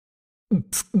We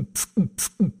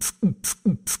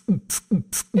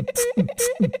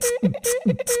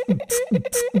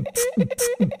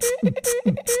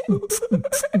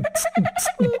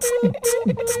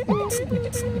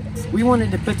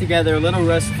wanted to put together a little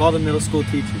roast of all the middle school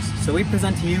teachers, so we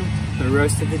present to you the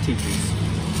Roast of the Teachers.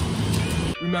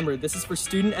 Remember, this is for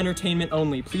student entertainment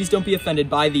only. Please don't be offended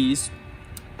by these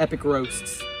epic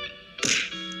roasts.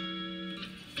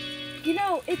 You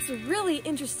know, it's really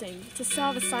interesting to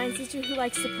have a science teacher who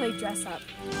likes to play dress up.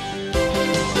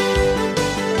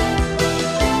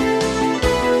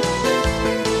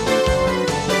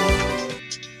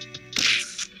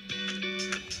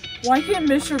 Why can't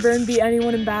Mr. Byrne be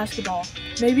anyone in basketball?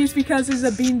 Maybe it's because he's a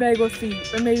beanbag with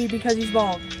feet, or maybe because he's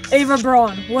bald. Ava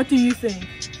Braun, what do you think?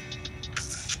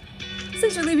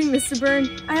 Since you're leaving, Mr. Byrne,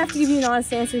 I have to give you an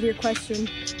honest answer to your question.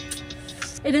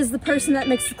 It is the person that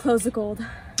makes the clothes of gold.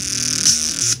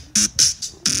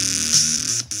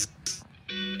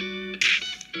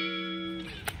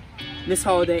 Miss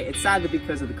Holiday, it's sad that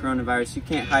because of the coronavirus you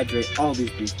can't hydrate all these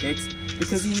beefcakes.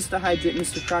 Because you used to hydrate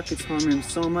Mr. Crockett's homeroom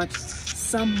so much,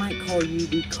 some might call you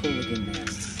the Cooligan Man.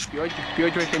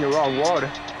 You're drinking the wrong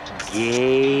water.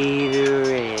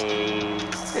 Gatorade.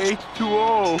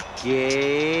 H2O.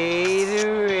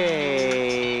 Gatorade.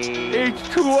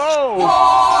 H2O.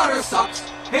 Water sucks.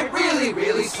 It really,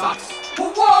 really sucks.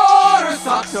 Water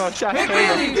sucks. No, stop it saying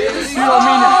really, that. really You don't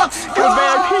mean that. sucks. You're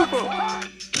bad people.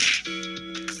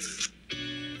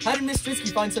 How did Miss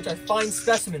Dritsky find such a fine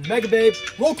specimen? Mega Babe,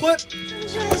 roll clip!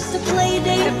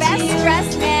 The best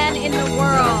dressed man in the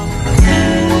world.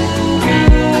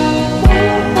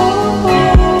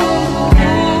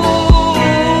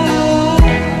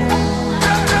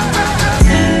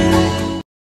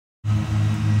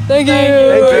 Thank you!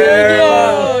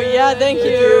 Yeah, thank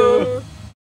you!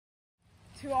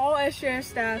 To all SJS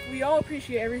staff, we all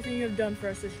appreciate everything you have done for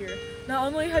us this year. Not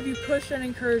only have you pushed and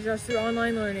encouraged us through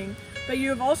online learning, but you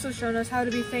have also shown us how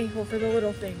to be thankful for the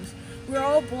little things. We are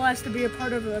all blessed to be a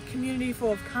part of a community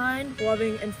full of kind,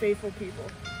 loving, and faithful people.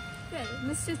 Good.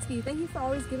 Ms. Dritsky, thank you for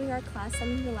always giving our class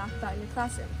something to laugh about in your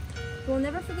classroom. We will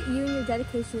never forget you and your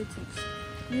dedication to teach.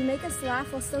 You make us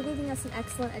laugh while still giving us an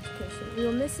excellent education. We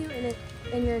will miss you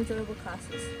in your enjoyable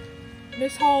classes.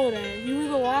 Miss Holiday, you were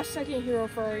the last second hero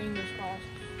for our English class.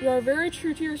 You are very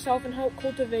true to yourself and help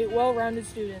cultivate well-rounded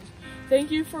students. Thank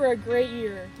you for a great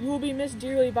year. You will be missed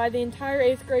dearly by the entire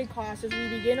 8th grade class as we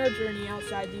begin our journey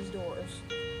outside these doors.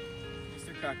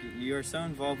 Mr. Crockett, you are so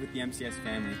involved with the MCS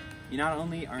family. You not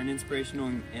only are an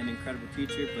inspirational and incredible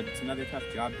teacher, but it's another tough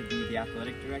job to be the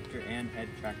athletic director and head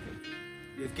track coach.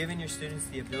 You have given your students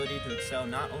the ability to excel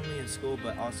not only in school,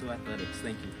 but also athletics.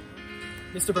 Thank you.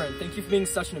 Mr. Byrne, thank you for being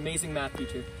such an amazing math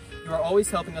teacher. You are always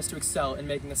helping us to excel and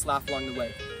making us laugh along the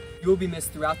way. You will be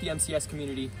missed throughout the MCS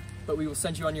community, but we will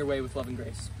send you on your way with love and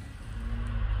grace.